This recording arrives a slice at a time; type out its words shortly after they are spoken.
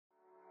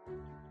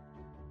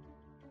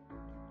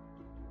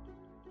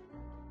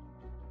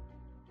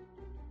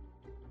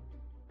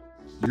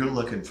You're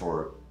looking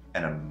for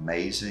an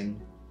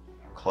amazing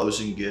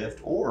closing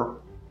gift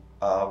or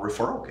a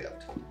referral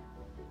gift.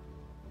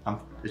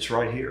 It's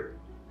right here.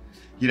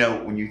 You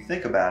know, when you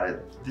think about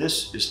it,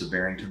 this is the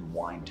Barrington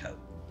Wine Tote.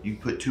 You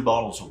can put 2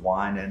 bottles of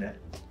wine in it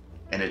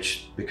and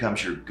it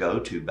becomes your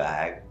go-to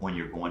bag when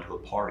you're going to a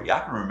party. I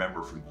can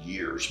remember for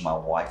years, my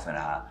wife and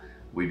I,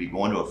 we'd be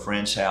going to a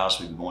friend's house,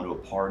 we'd be going to a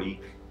party,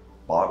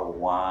 bottle of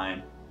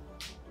wine,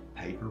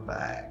 paper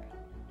bag,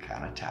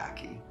 kind of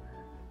tacky.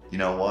 You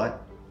know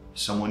what?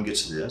 Someone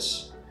gets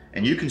this,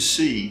 and you can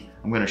see,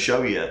 I'm going to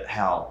show you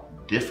how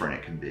different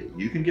it can be.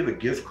 You can give a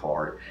gift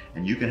card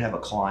and you can have a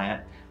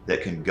client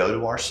that can go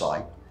to our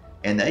site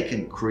and they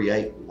can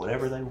create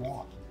whatever they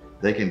want.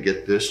 They can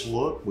get this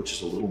look, which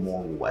is a little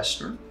more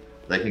Western.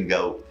 They can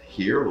go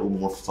here, a little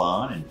more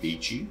fun and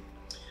beachy,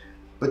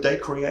 but they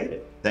create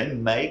it. They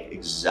make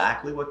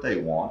exactly what they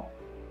want.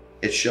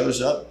 It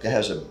shows up, it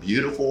has a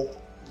beautiful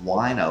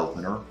wine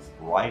opener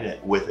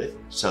right with it.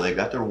 So they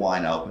got their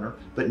wine opener,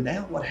 but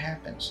now what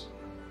happens?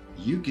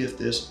 You gift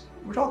this,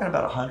 we're talking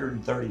about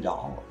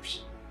 $130.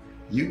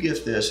 You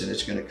gift this and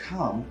it's gonna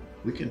come,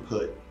 we can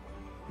put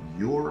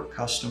your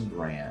custom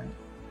brand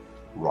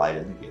right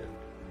in the gift.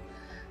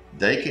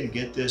 They can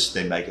get this,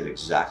 they make it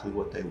exactly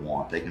what they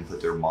want. They can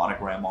put their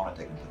monogram on it,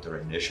 they can put their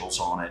initials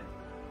on it.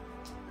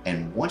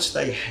 And once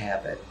they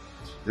have it,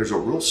 there's a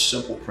real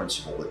simple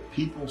principle that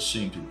people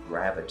seem to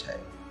gravitate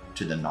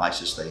to the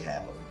nicest they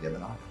have of a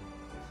given item.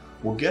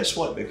 Well, guess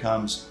what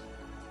becomes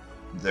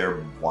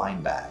their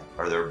wine bag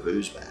or their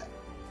booze bag?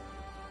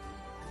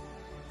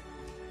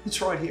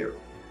 It's right here.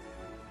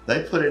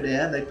 They put it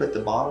in, they put the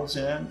bottles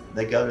in,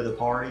 they go to the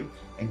party,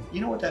 and you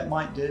know what that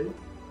might do?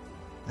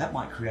 That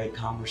might create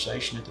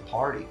conversation at the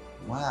party.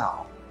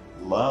 Wow,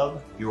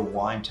 love your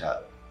wine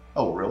tote.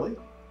 Oh, really?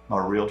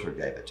 My realtor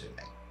gave it to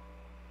me.